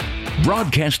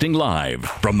Broadcasting live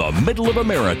from the middle of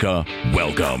America,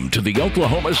 welcome to the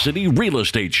Oklahoma City Real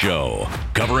Estate Show,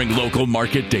 covering local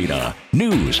market data,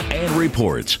 news, and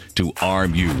reports to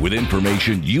arm you with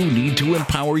information you need to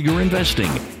empower your investing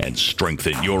and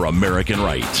strengthen your American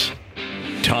rights.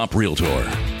 Top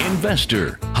realtor,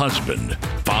 investor, husband,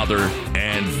 father,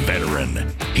 and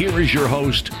veteran. Here is your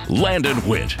host, Landon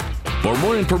Witt. For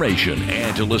more information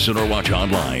and to listen or watch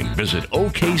online, visit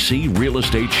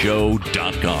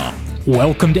OKCRealEstateShow.com.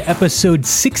 Welcome to episode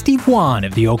 61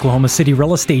 of the Oklahoma City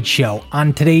Real Estate Show.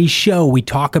 On today's show, we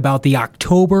talk about the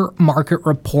October market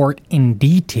report in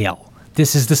detail.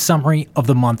 This is the summary of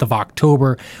the month of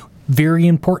October. Very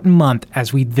important month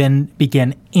as we then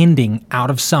begin ending out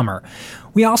of summer.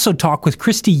 We also talk with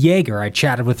Christy Yeager. I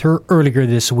chatted with her earlier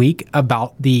this week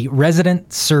about the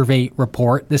resident survey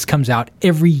report. This comes out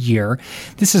every year.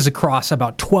 This is across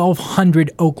about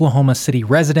 1,200 Oklahoma City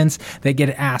residents that get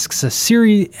asked a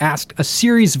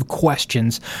series of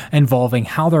questions involving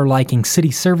how they're liking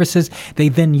city services. They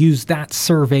then use that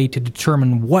survey to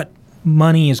determine what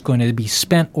money is going to be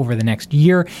spent over the next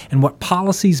year and what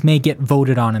policies may get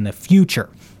voted on in the future.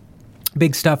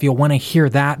 Big stuff. You'll want to hear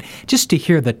that just to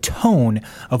hear the tone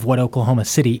of what Oklahoma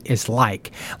City is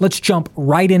like. Let's jump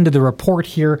right into the report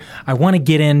here. I want to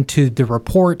get into the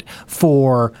report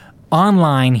for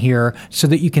online here so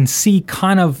that you can see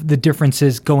kind of the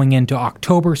differences going into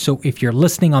October. So if you're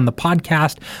listening on the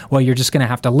podcast, well, you're just going to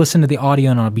have to listen to the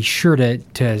audio and I'll be sure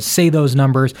to say those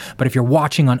numbers. But if you're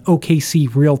watching on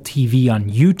OKC Real TV on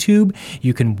YouTube,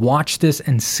 you can watch this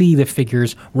and see the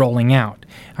figures rolling out.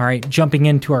 All right, jumping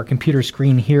into our computer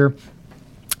screen here.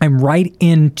 I'm right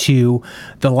into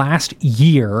the last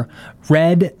year,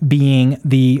 red being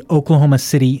the Oklahoma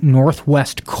City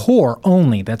Northwest core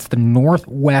only. That's the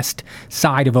northwest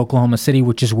side of Oklahoma City,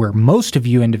 which is where most of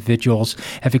you individuals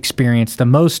have experienced the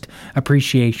most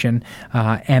appreciation.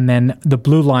 And then the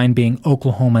blue line being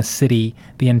Oklahoma City,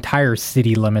 the entire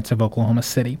city limits of Oklahoma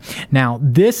City. Now,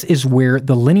 this is where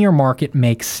the linear market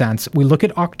makes sense. We look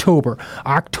at October.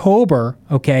 October,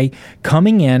 okay,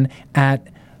 coming in at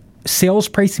sales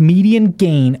price median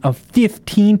gain of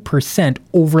 15%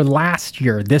 over last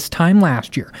year, this time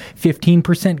last year,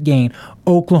 15% gain.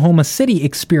 Oklahoma City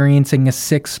experiencing a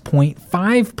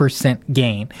 6.5%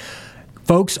 gain.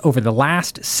 Folks, over the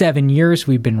last 7 years,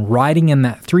 we've been riding in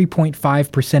that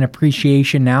 3.5%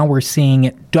 appreciation. Now we're seeing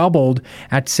it doubled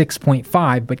at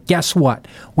 6.5. But guess what?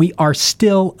 We are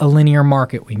still a linear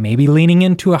market. We may be leaning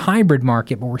into a hybrid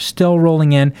market, but we're still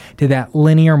rolling in to that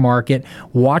linear market.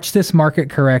 Watch this market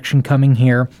correction coming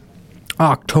here.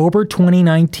 October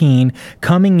 2019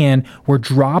 coming in, we're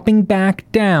dropping back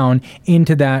down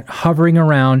into that hovering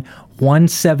around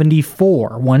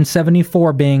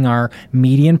 174 being our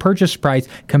median purchase price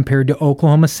compared to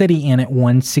Oklahoma City in at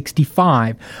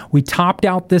 165. We topped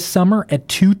out this summer at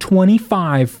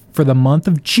 225 for the month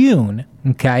of June.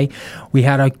 Okay, we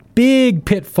had a big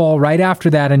pitfall right after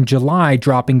that in July,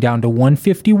 dropping down to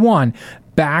 151.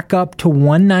 Back up to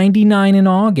 199 in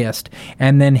August,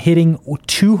 and then hitting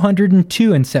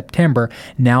 202 in September,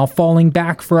 now falling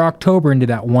back for October into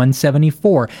that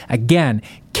 174. Again,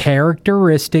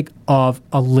 characteristic of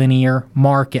a linear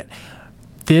market.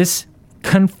 This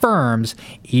confirms,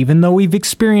 even though we've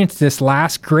experienced this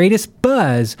last greatest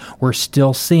buzz, we're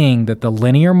still seeing that the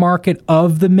linear market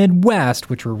of the Midwest,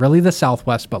 which were really the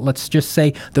Southwest, but let's just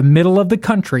say the middle of the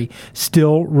country,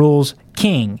 still rules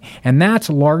king. And that's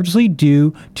largely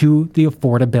due to the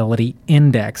affordability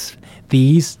index.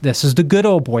 This is the good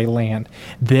old boy land.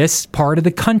 This part of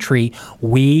the country,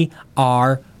 we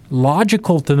are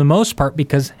logical to the most part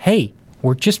because, hey,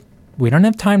 we don't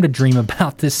have time to dream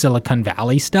about this Silicon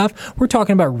Valley stuff. We're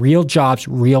talking about real jobs,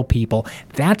 real people.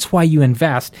 That's why you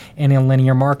invest in a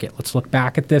linear market. Let's look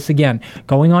back at this again.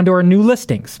 Going on to our new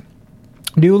listings.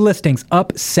 New listings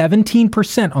up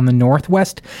 17% on the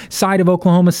northwest side of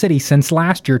Oklahoma City since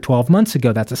last year, 12 months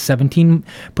ago. That's a 17%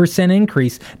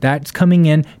 increase. That's coming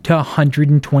in to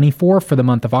 124 for the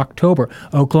month of October.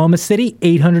 Oklahoma City,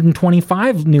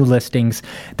 825 new listings.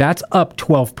 That's up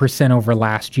 12% over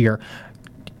last year.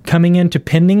 Coming into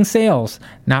pending sales,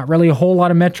 not really a whole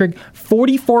lot of metric,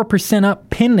 44% up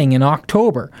pending in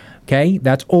October. Okay,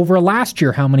 that's over last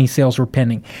year how many sales were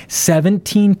pending.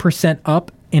 17%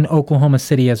 up in Oklahoma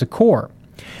City as a core.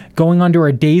 Going on to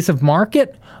our days of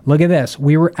market, look at this.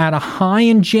 We were at a high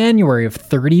in January of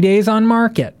 30 days on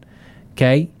market.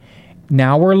 Okay,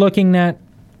 now we're looking at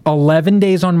 11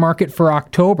 days on market for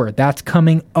October. That's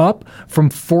coming up from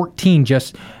 14,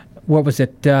 what was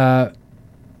it?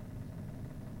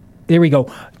 There we go.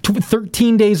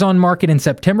 13 days on market in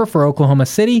September for Oklahoma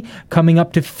City, coming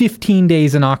up to 15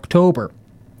 days in October.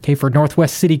 Okay, for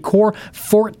Northwest City Core,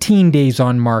 14 days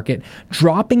on market,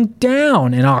 dropping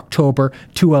down in October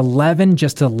to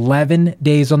just 11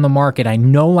 days on the market. I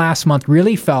know last month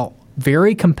really felt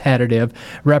very competitive,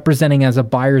 representing as a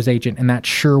buyer's agent, and that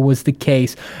sure was the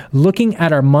case. Looking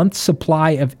at our month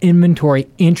supply of inventory,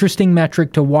 interesting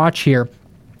metric to watch here.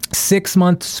 6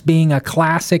 months being a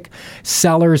classic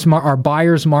or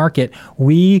buyer's market,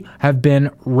 we have been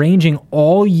ranging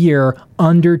all year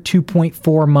under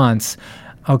 2.4 months.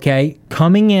 Okay,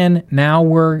 coming in, now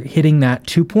we're hitting that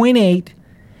 2.8,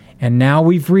 and now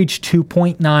we've reached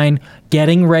 2.9,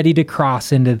 getting ready to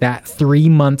cross into that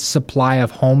 3-month supply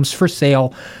of homes for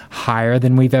sale, higher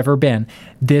than we've ever been.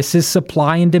 This is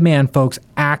supply and demand, folks,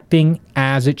 acting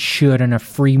as it should in a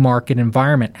free market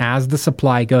environment. As the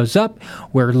supply goes up,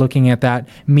 we're looking at that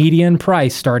median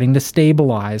price starting to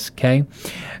stabilize, okay?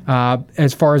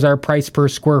 As far as our price per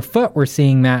square foot, we're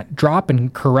seeing that drop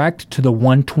and correct to the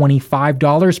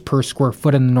 $125 per square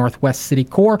foot in the Northwest City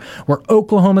Core, where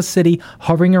Oklahoma City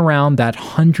hovering around that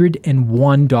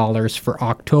 $101 for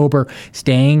October,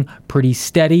 staying pretty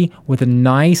steady with a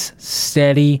nice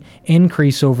steady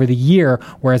increase over the year,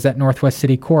 whereas at Northwest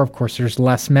City Core, of course, there's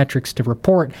less metrics to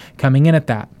report coming in at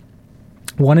that.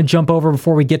 Want to jump over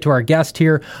before we get to our guest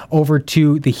here over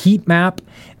to the heat map.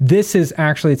 This is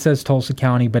actually, it says Tulsa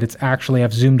County, but it's actually,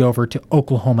 I've zoomed over to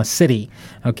Oklahoma City,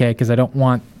 okay, because I don't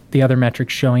want the other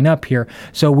metrics showing up here.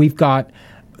 So we've got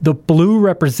the blue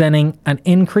representing an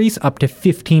increase up to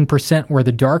 15% where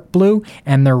the dark blue,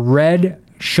 and the red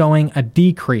showing a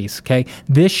decrease, okay?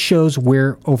 This shows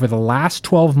where over the last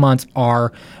 12 months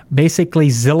are basically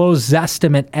Zillow's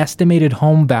estimated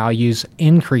home values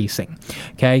increasing,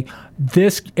 okay?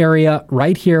 This area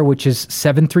right here, which is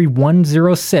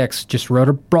 73106, just wrote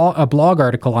a blog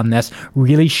article on this,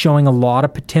 really showing a lot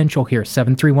of potential here,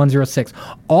 73106.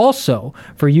 Also,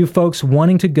 for you folks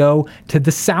wanting to go to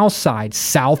the south side,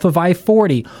 south of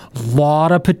I-40,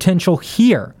 lot of potential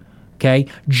here. Okay,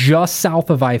 just south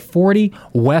of I-40,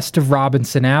 west of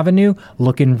Robinson Avenue,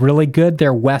 looking really good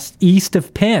there, east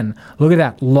of Penn. Look at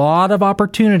that, lot of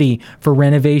opportunity for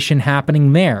renovation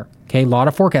happening there. Okay, a lot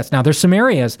of forecasts. Now, there's some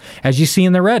areas, as you see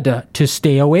in the red, to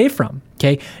stay away from.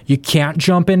 Okay, you can't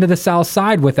jump into the south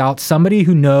side without somebody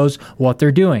who knows what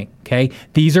they're doing. Okay,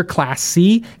 these are Class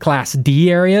C, Class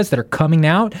D areas that are coming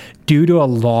out due to a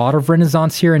lot of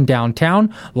renaissance here in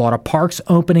downtown, a lot of parks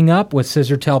opening up with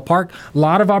Scissortail Park, a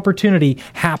lot of opportunity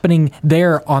happening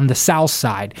there on the south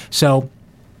side. So,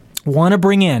 want to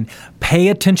bring in, pay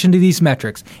attention to these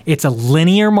metrics. It's a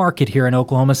linear market here in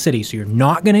Oklahoma City, so you're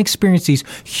not going to experience these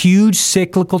huge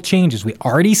cyclical changes. We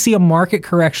already see a market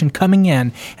correction coming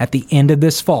in at the end of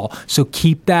this fall, so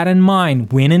keep that in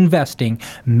mind when investing.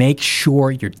 Make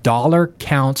sure your dollar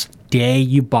counts day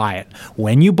you buy it.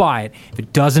 When you buy it, if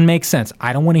it doesn't make sense,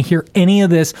 I don't want to hear any of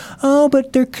this, oh,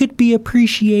 but there could be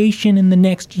appreciation in the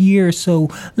next year, so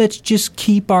let's just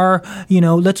keep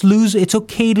let's lose, it's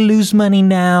okay to lose money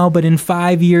now, but in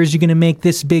 5 years you're going to make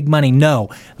this big money. No,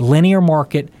 linear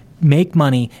market, make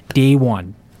money day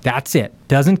one. That's it.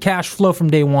 Doesn't cash flow from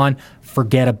day one,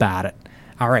 forget about it.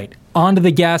 All right, on to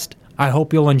the guest. I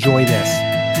hope you'll enjoy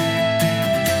this.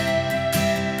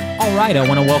 All right, I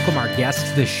want to welcome our guest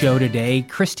to the show today,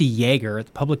 Christy Yeager,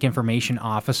 the Public Information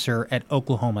Officer at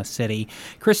Oklahoma City.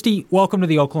 Christy, welcome to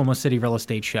the Oklahoma City Real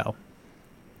Estate Show.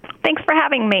 Thanks for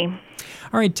having me.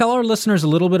 All right, tell our listeners a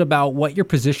little bit about what your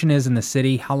position is in the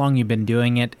city, how long you've been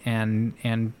doing it, and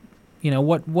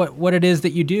what it is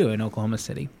that you do in Oklahoma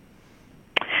City.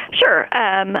 Sure.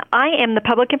 I am the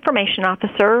Public Information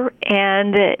Officer,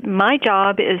 and my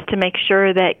job is to make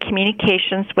sure that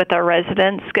communications with our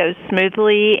residents goes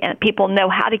smoothly and people know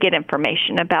how to get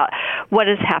information about what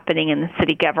is happening in the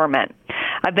city government.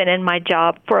 I've been in my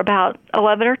job for about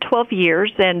 11 or 12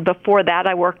 years, and before that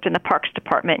I worked in the Parks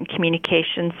Department in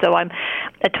communications, so I'm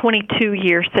a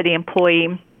 22-year city employee,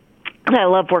 and I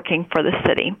love working for the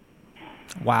city.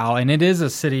 Wow, and it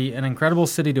is an incredible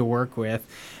city to work with.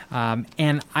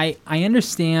 And I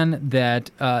understand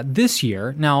that this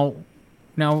year, now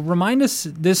remind us,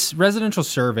 this residential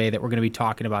survey that we're going to be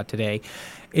talking about today,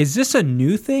 is this a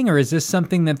new thing or is this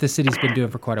something that the city's been doing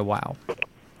for quite a while?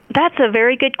 That's a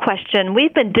very good question.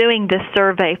 We've been doing this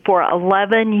survey for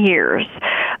 11 years.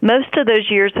 Most of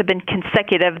those years have been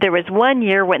consecutive. There was 1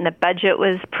 year when the budget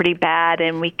was pretty bad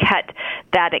and we cut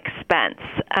that expense.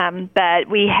 But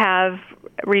we have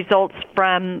results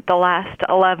from the last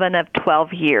 11 of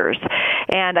 12 years.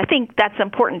 And I think that's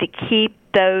important to keep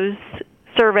those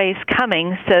surveys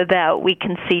coming so that we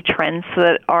can see trends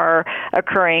that are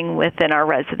occurring within our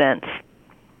residents.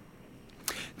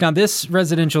 Now, this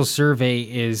residential survey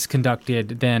is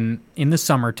conducted then in the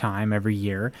summertime every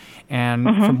year, and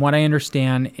from what I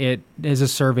understand, it is a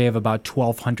survey of about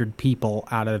 1,200 people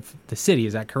out of the city.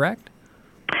 Is that correct?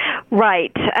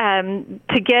 Right.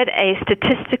 To get a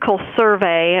statistical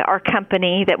survey, our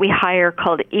company that we hire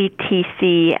called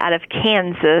ETC out of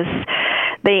Kansas,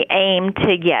 they aim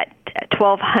to get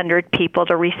 1,200 people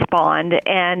to respond,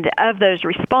 and of those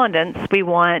respondents, we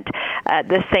want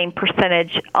the same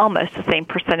percentage, almost the same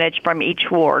percentage from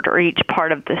each ward or each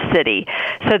part of the city.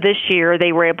 So this year,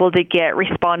 they were able to get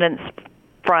responses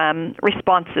from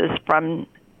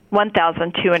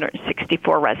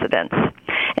 1,264 residents,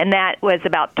 and that was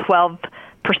about 12%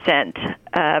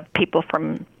 of people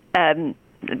from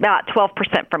about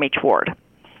 12% from each ward.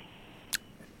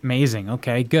 Amazing.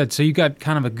 Okay, good. So you got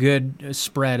kind of a good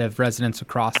spread of residents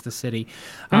across the city.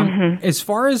 As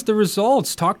far as the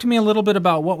results, talk to me a little bit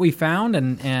about what we found.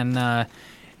 And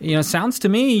sounds to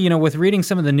me, with reading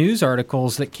some of the news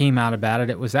articles that came out about it,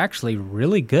 it was actually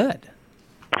really good.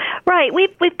 Right.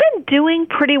 We've been doing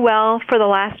pretty well for the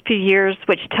last few years,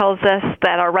 which tells us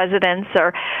that our residents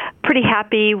are pretty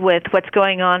happy with what's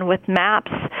going on with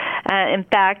maps. In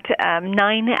fact,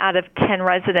 9 out of 10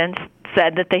 residents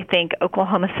said that they think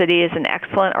Oklahoma City is an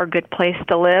excellent or good place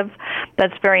to live.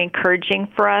 That's very encouraging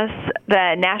for us.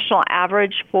 The national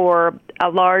average for a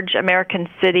large American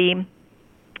city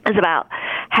is about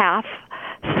half.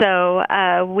 So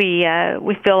we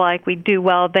feel like we do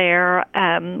well there.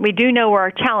 We do know where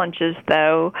our challenges,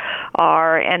 though,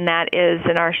 are, and that is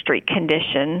in our street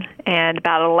condition. And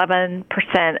about 11%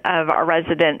 of our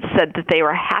residents said that they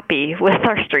were happy with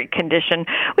our street condition,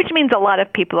 which means a lot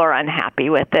of people are unhappy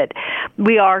with it.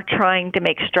 We are trying to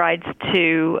make strides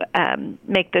to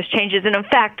make those changes. And in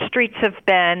fact, streets have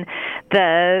been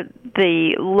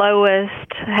the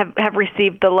lowest, have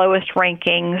received the lowest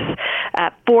rankings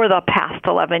for the past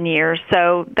 11 years.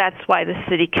 So that's why the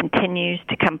city continues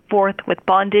to come forth with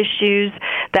bond issues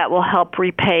that will help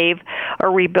repave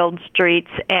or rebuild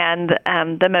streets. And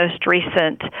the most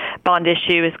recent bond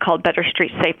issue is called Better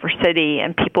Streets, Safer City.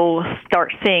 And people will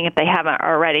start seeing, if they haven't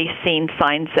already seen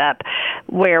signs up,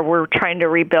 where we're trying to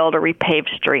rebuild or repave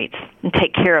streets and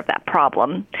take care of that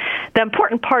problem. The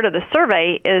important part of the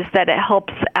survey is that it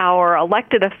helps our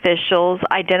elected officials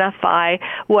identify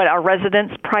what our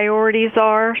residents' priorities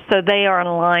are, so they are in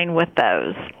line with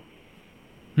those.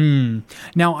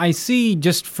 Now, I see,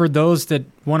 just for those that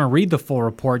want to read the full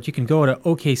report, you can go to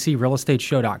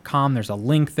okcrealestateshow.com. There's a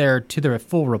link there to the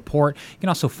full report. You can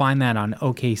also find that on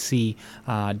okc.gov.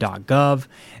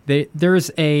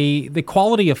 The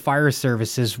quality of fire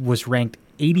services was ranked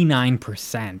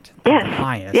 89%, the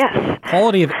highest. Yes.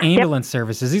 Quality of ambulance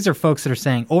services, these are folks that are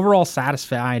saying overall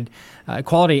satisfied.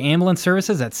 Quality of ambulance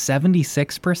services at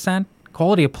 76%.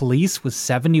 Quality of police was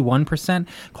 71%.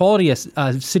 Quality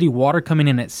of city water coming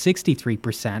in at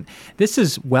 63%. This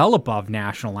is well above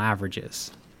national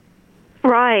averages.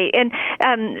 Right, and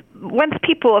if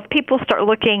people start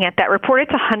looking at that report,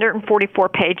 it's 144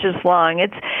 pages long.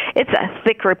 It's a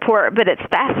thick report, but it's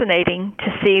fascinating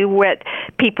to see what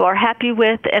people are happy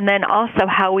with, and then also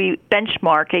how we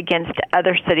benchmark against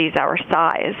other cities our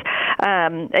size.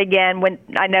 Again, when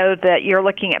I know that you're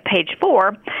looking at page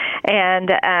 4,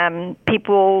 and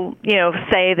people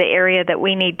say the area that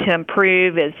we need to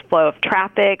improve is flow of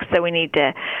traffic, so we need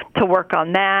to work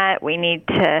on that. We need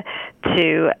to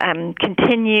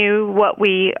continue what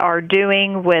we are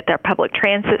doing with our public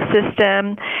transit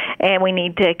system, and we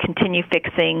need to continue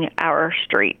fixing our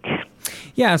streets.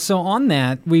 Yeah, so on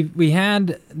that, we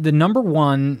had the number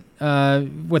one,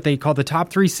 what they call the top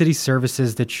 3 city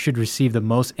services that should receive the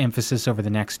most emphasis over the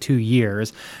next 2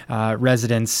 years.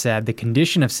 Residents said the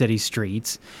condition of city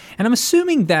streets, and I'm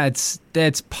assuming that's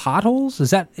potholes.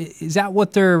 Is that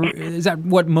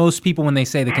what most people, when they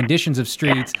say the conditions of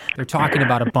streets, they're talking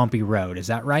about a bumpy road? Is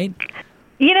that right?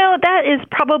 That is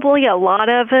probably a lot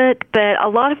of it, but a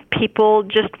lot of people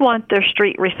just want their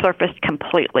street resurfaced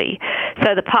completely.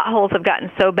 So the potholes have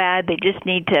gotten so bad, we just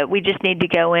need to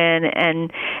go in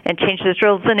and change those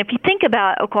roads. And if you think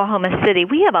about Oklahoma City,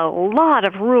 we have a lot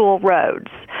of rural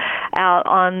roads out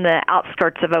on the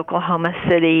outskirts of Oklahoma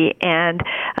City, and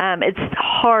it's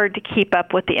hard to keep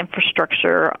up with the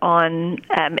infrastructure on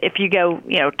if you go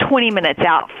 20 minutes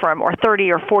out from, or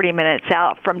 30 or 40 minutes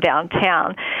out from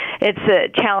downtown. It's a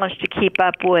challenge to keep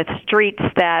up with streets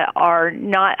that are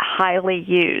not highly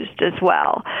used as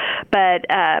well. But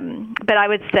I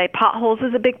would say potholes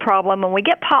is a big problem, and we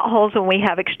get potholes when we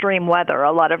have extreme weather,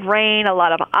 a lot of rain, a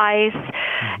lot of ice,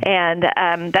 and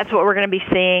that's what we're going to be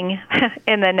seeing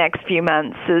in the next few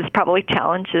months, is probably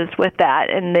challenges with that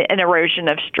and erosion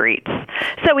of streets.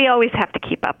 So we always have to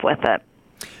keep up with it.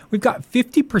 We've got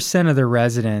 50% of the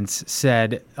residents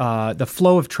said the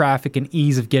flow of traffic and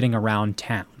ease of getting around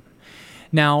town.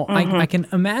 Now, I can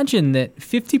imagine that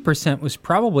 50% was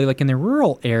probably like in the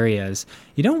rural areas.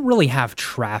 You don't really have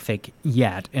traffic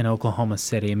yet in Oklahoma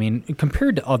City. I mean,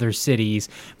 compared to other cities,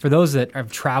 for those that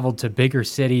have traveled to bigger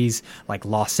cities like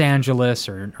Los Angeles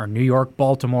or New York,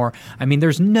 Baltimore, I mean,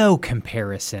 there's no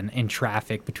comparison in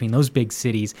traffic between those big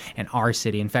cities and our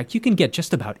city. In fact, you can get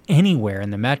just about anywhere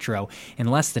in the metro in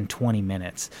less than 20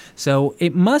 minutes. So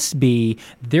it must be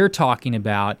they're talking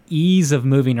about ease of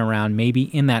moving around maybe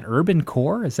in that urban core.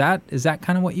 Is that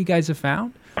kind of what you guys have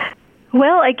found?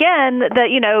 Well, again,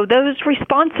 those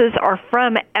responses are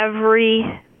from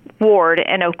every ward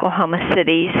in Oklahoma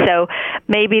City. So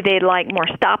maybe they'd like more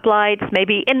stoplights.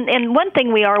 Maybe, and one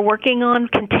thing we are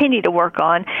continue to work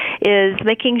on, is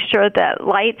making sure that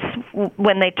lights,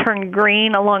 when they turn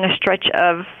green along a stretch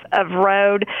of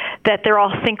road, that they're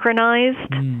all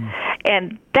synchronized.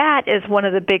 And that is one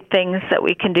of the big things that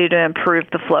we can do to improve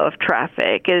the flow of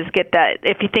traffic, is get that.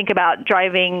 If you think about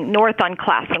driving north on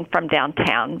Classen from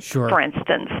downtown, for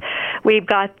instance, we've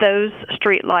got those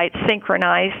street lights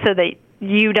synchronized so that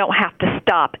you don't have to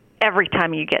stop every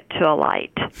time you get to a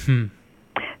light.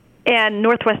 And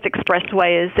Northwest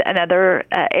Expressway is another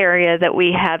area that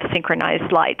we have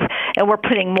synchronized lights, and we're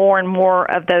putting more and more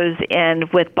of those in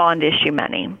with bond issue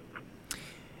money.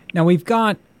 Now, we've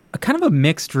got a kind of a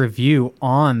mixed review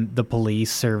on the police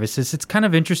services. It's kind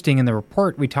of interesting. In the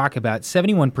report we talk about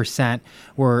 71%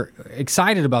 were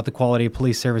excited about the quality of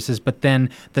police services, but then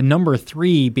the number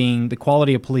 3 being the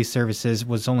quality of police services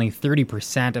was only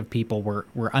 30% of people were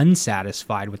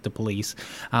unsatisfied with the police.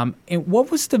 And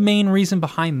what was the main reason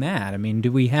behind that? I mean,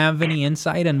 do we have any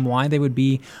insight on why they would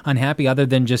be unhappy other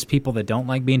than just people that don't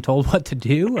like being told what to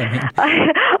do?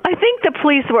 I think the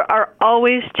police are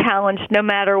always challenged no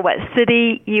matter what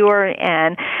city you are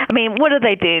in. I mean, what do?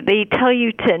 They tell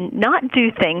you to not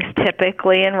do things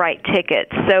typically and write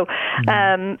tickets. So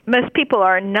most people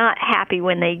are not happy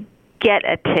when they get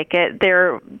a ticket.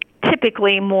 They're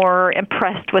typically more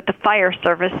impressed with the fire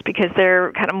service because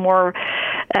they're kind of more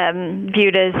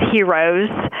viewed as heroes.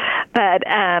 But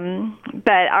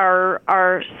our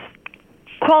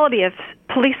quality of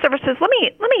police services. Let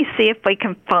me see if we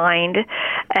can find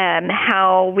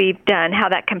how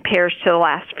that compares to the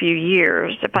last few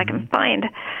years. If I can find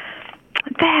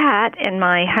that in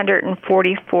my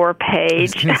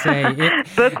 144-page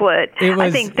booklet,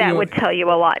 I think that would tell you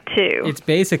a lot too. It's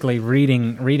basically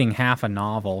reading half a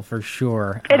novel for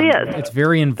sure. It is. It's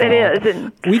very involved. It is.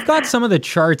 We've got some of the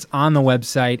charts on the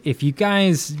website. If you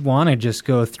guys want to just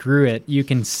go through it, you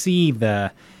can see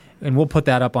and we'll put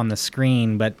that up on the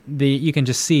screen, but you can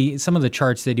just see some of the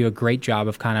charts. They do a great job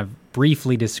of kind of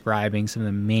briefly describing some of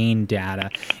the main data,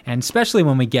 and especially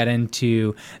when we get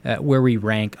into where we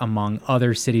rank among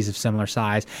other cities of similar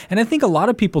size. And I think a lot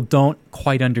of people don't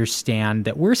quite understand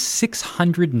that we're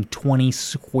 620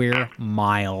 square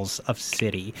miles of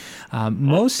city.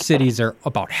 Most cities are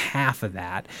about half of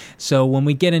that. So when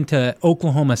we get into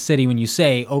Oklahoma City, when you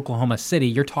say Oklahoma City,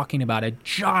 you're talking about a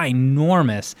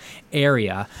ginormous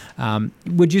area.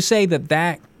 Would you say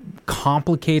that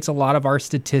complicates a lot of our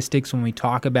statistics when we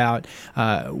talk about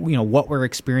what we're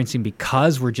experiencing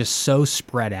because we're just so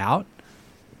spread out?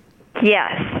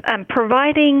 Yes.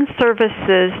 Providing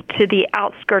services to the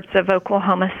outskirts of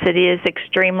Oklahoma City is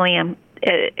extremely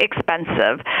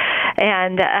expensive.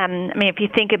 And if you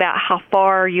think about how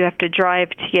far you have to drive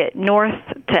to get north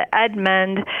to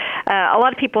Edmond, a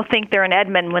lot of people think they're in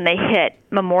Edmond when they hit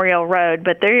Memorial Road,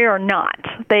 but they are not.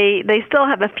 They still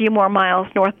have a few more miles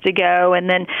north to go, and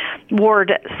then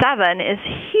Ward 7 is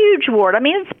a huge ward. I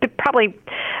mean, it's probably,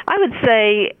 I would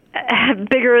say,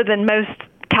 bigger than most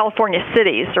California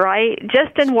cities, right?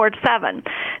 Just in Ward 7.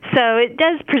 So it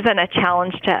does present a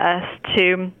challenge to us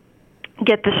to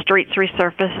get the streets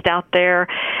resurfaced out there,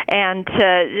 and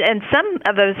some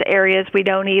of those areas we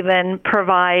don't even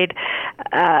provide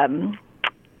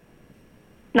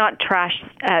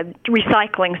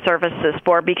recycling services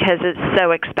for because it's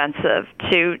so expensive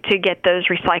to get those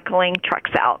recycling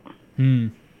trucks out.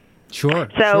 Sure.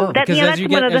 So because that's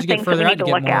one of the things that we need to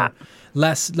look at.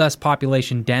 Less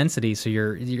population density, so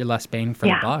you're less bang for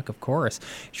the buck, of course.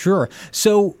 Sure.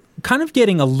 So kind of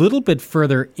getting a little bit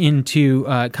further into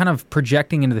kind of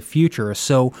projecting into the future.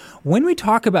 So when we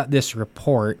talk about this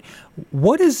report,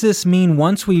 what does this mean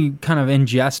once we kind of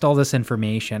ingest all this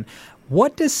information?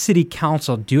 What does City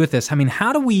Council do with this? I mean,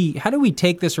 how do we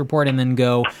take this report and then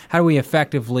go? How do we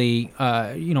effectively,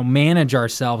 manage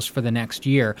ourselves for the next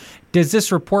year? Does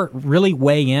this report really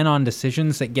weigh in on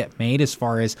decisions that get made as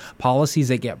far as policies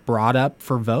that get brought up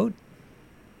for vote?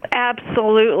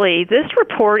 Absolutely. This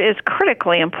report is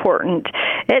critically important.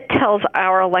 It tells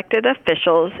our elected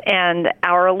officials and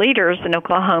our leaders in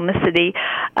Oklahoma City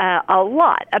a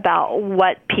lot about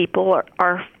what people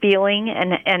are feeling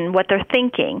and what they're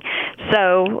thinking.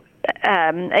 So,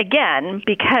 again,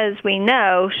 because we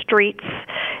know streets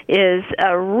is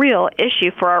a real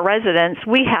issue for our residents,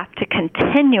 we have to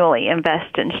continually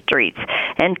invest in streets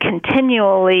and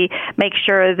continually make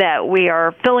sure that we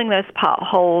are filling those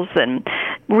potholes and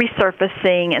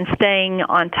resurfacing and staying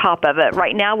on top of it.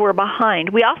 Right now we're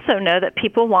behind. We also know that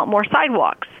people want more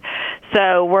sidewalks.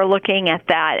 So we're looking at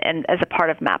that and as a part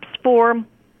of MAPS 4.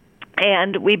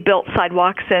 And we built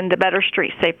sidewalks in the Better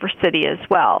Street, Safer City as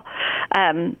well.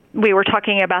 We were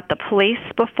talking about the police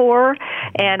before,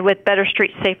 and with Better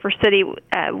Street, Safer City,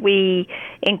 we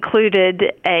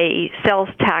included a sales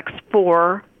tax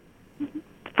for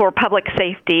public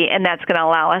safety, and that's going to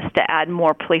allow us to add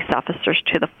more police officers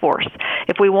to the force.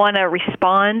 If we want to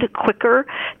respond quicker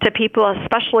to people,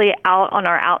 especially out on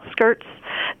our outskirts,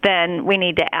 then we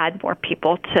need to add more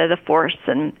people to the force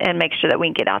and make sure that we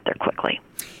can get out there quickly.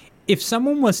 If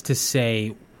someone was to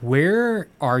say, where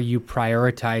are you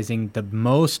prioritizing the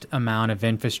most amount of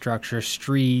infrastructure,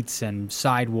 streets and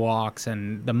sidewalks,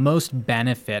 and the most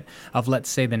benefit of, let's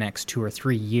say, the next 2 or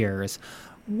 3 years,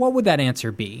 what would that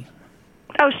answer be?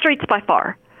 Oh, streets by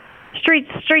far. Streets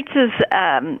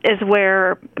is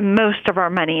where most of our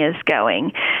money is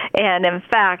going. And in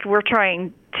fact, we're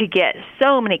trying to get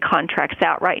so many contracts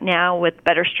out right now with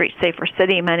Better Street, Safer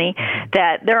City money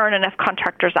that there aren't enough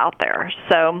contractors out there.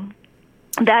 So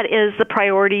that is the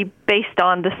priority based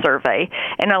on the survey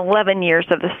and 11 years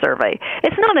of the survey.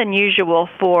 It's not unusual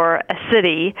for a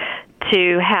city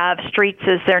to have streets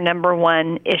as their number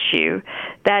one issue.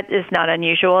 That is not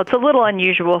unusual. It's a little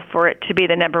unusual for it to be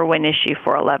the number one issue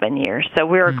for 11 years. So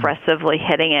we're aggressively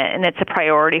hitting it, and it's a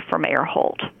priority for Mayor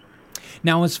Holt.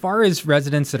 Now, as far as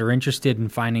residents that are interested in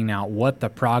finding out what the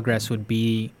progress would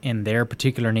be in their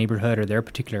particular neighborhood or their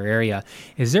particular area,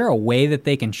 is there a way that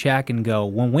they can check and go,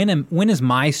 well, when is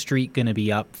my street going to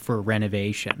be up for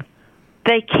renovation?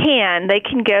 They can. They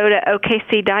can go to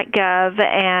okc.gov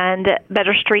and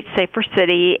Better Street, Safer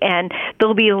City, and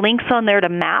there'll be links on there to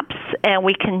maps, and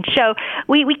we can show.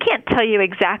 We can't tell you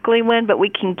exactly when, but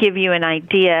we can give you an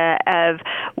idea of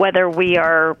whether we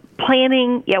are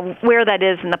planning, where that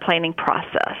is in the planning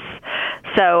process.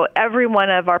 So every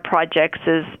one of our projects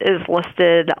is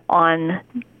listed on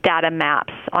data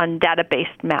maps, on database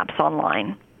maps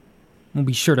online. We'll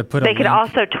be sure to put a link. They could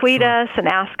also tweet us and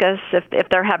ask us if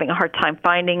they're having a hard time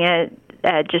finding it.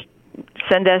 Just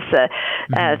send us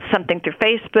something through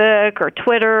Facebook or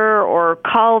Twitter, or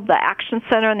call the Action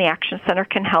Center, and the Action Center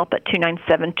can help at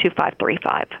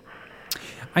 297-2535.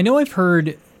 I know I've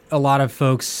heard a lot of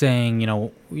folks saying,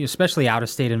 especially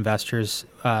out-of-state investors,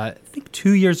 I think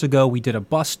 2 years ago we did a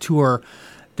bus tour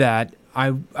that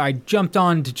I jumped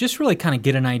on to just really kind of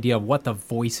get an idea of what the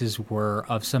voices were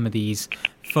of some of these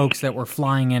folks that were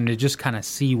flying in to just kind of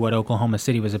see what Oklahoma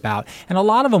City was about. And a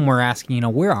lot of them were asking,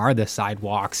 where are the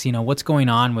sidewalks? What's going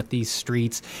on with these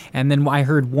streets? And then I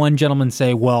heard one gentleman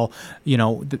say, well,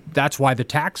 that's why the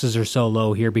taxes are so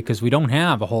low here, because we don't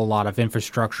have a whole lot of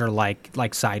infrastructure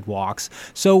like sidewalks.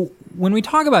 So when we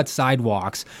talk about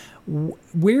sidewalks,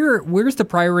 where's the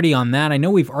priority on that? I know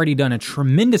we've already done a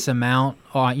tremendous amount,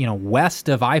 west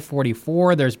of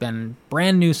I-44. There's been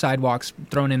brand new sidewalks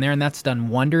thrown in there, and that's done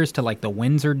wonders to like the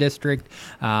Windsor district.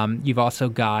 You've also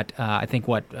got,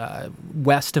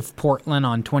 west of Portland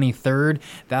on 23rd.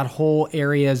 That whole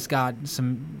area's got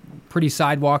some pretty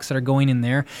sidewalks that are going in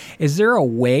there. Is there a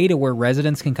way to where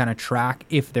residents can kind of track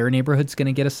if their neighborhood's going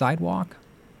to get a sidewalk?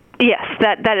 Yes,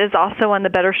 that is also on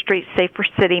the Better Street, Safer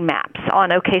City maps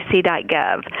on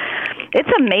okc.gov. It's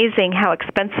amazing how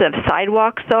expensive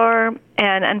sidewalks are,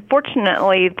 and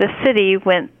unfortunately the city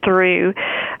went through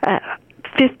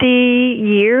 50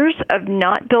 years of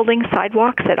not building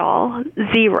sidewalks at all,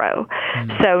 zero.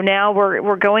 So now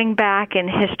we're going back in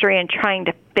history and trying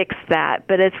to fix that,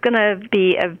 but it's going to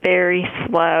be a very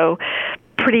slow,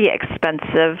 pretty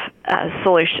expensive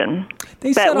solution.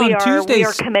 They said we Tuesday's,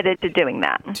 are committed to doing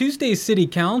that. Tuesday's city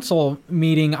council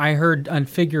meeting, I heard a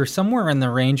figure somewhere in the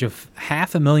range of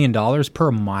 $500,000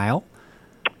 per mile.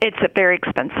 It's very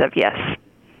expensive, yes.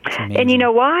 And you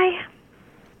know why?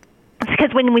 It's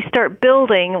because when we start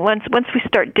building, once we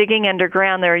start digging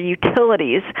underground, there are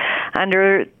utilities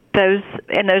under those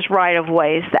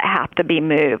right-of-ways that have to be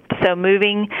moved. So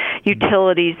moving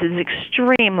utilities is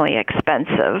extremely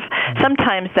expensive.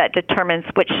 Sometimes that determines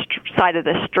which side of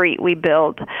the street we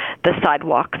build the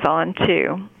sidewalks on,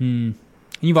 too.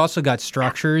 And you've also got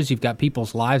structures, you've got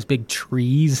people's lives, big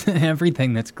trees,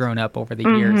 everything that's grown up over the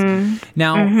years.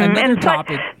 Now, another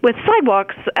topic. With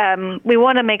sidewalks, we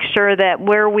want to make sure that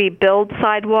where we build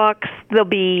sidewalks, they'll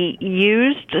be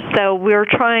used. So we're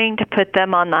trying to put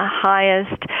them on the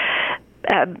highest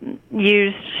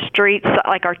used streets,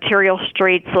 like arterial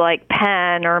streets like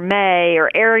Penn or May,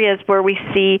 or areas where we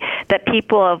see that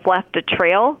people have left a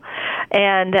trail,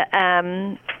 and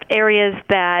areas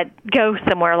that go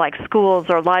somewhere like schools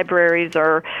or libraries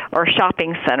or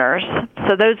shopping centers.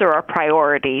 So those are our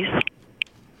priorities.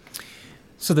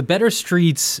 So the Better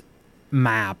Streets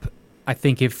map, I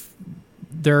think if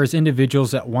there's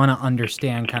individuals that want to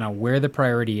understand kind of where the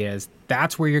priority is,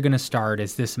 that's where you're going to start,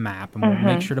 is this map. And we'll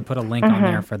make sure to put a link on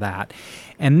there for that.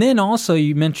 And then also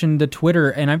you mentioned the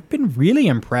Twitter, and I've been really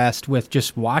impressed with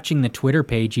just watching the Twitter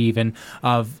page even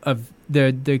of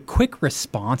the quick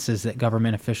responses that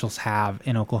government officials have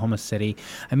in Oklahoma City.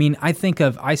 I mean,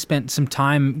 I spent some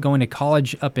time going to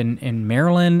college up in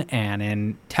Maryland and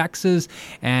in Texas,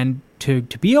 and to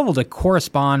be able to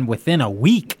correspond within a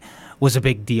week was a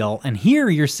big deal. And here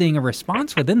you're seeing a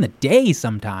response within the day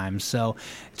sometimes. So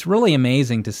it's really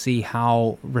amazing to see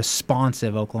how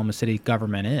responsive Oklahoma City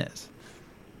government is.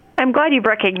 I'm glad you've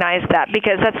recognized that,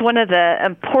 because that's one of the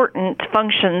important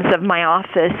functions of my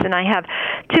office. And I have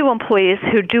 2 employees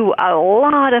who do a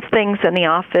lot of things in the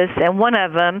office, and one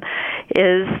of them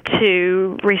is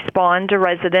to respond to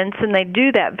residents, and they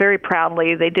do that very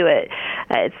proudly. They do it.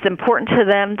 It's important to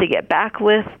them to get back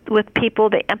with people,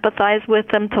 to empathize with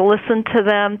them, to listen to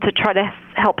them, to try to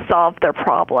help solve their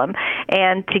problem,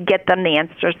 and to get them the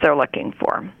answers they're looking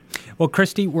for. Well,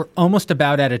 Christy, we're almost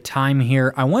about out of time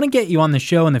here. I want to get you on the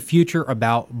show in the future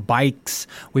about bikes.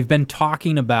 We've been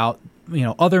talking about,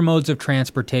 other modes of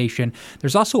transportation.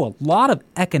 There's also a lot of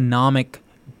economic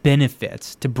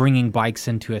benefits to bringing bikes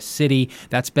into a city.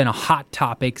 That's been a hot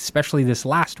topic, especially this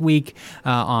last week.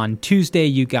 On Tuesday,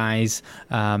 you guys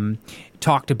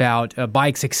talked about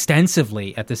bikes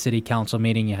extensively at the city council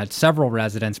meeting. You had several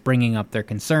residents bringing up their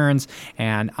concerns,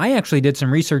 and I actually did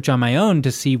some research on my own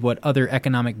to see what other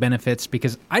economic benefits,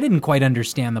 because I didn't quite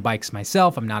understand the bikes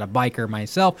myself. I'm not a biker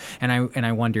myself, and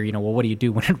I wonder, what do you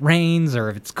do when it rains or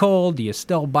if it's cold? Do you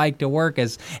still bike to work,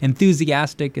 as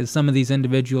enthusiastic as some of these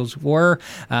individuals were?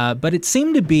 But it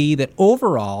seemed to be that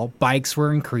overall, bikes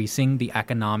were increasing the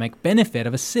economic benefit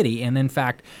of a city, and in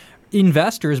fact,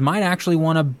 investors might actually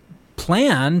want to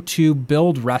plan to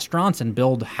build restaurants and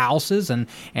build houses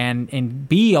and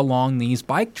be along these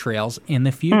bike trails in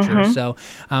the future. So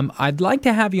I'd like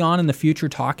to have you on in the future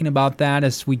talking about that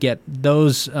as we get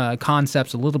those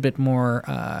concepts a little bit more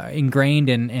ingrained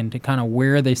and to kind of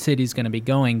where the city's going to be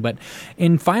going. But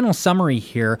in final summary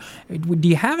here, do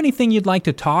you have anything you'd like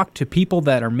to talk to people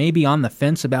that are maybe on the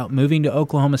fence about moving to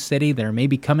Oklahoma City, that are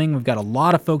maybe coming? We've got a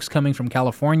lot of folks coming from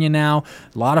California now,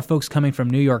 a lot of folks coming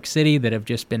from New York City that have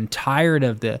just been tired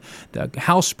of the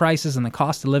house prices and the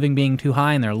cost of living being too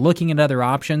high, and they're looking at other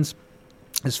options.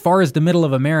 As far as the middle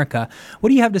of America, what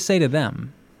do you have to say to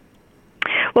them?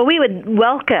 Well, we would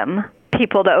welcome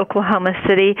people to Oklahoma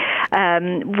City.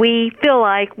 We feel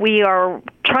like we are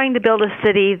trying to build a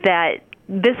city that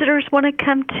visitors want to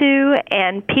come to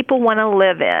and people want to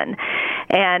live in.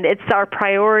 And it's our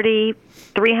priority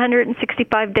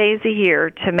 365 days a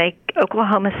year to make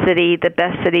Oklahoma City the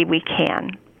best city we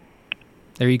can.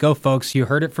 There you go, folks. You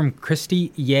heard it from Christy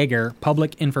Yeager,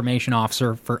 Public Information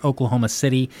Officer for Oklahoma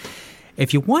City.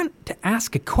 If you want to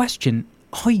ask a question,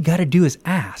 all you got to do is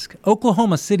ask.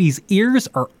 Oklahoma City's ears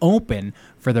are open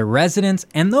for the residents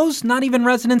and those not even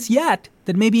residents yet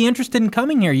that may be interested in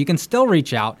coming here. You can still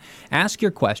reach out, ask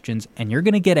your questions, and you're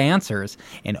going to get answers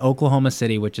in Oklahoma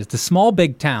City, which is the small,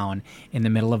 big town in the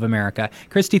middle of America.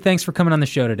 Christy, thanks for coming on the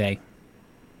show today.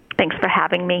 Thanks for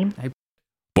having me.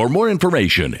 For more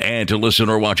information and to listen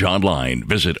or watch online,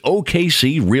 visit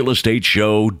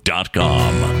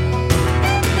OKCRealEstateShow.com.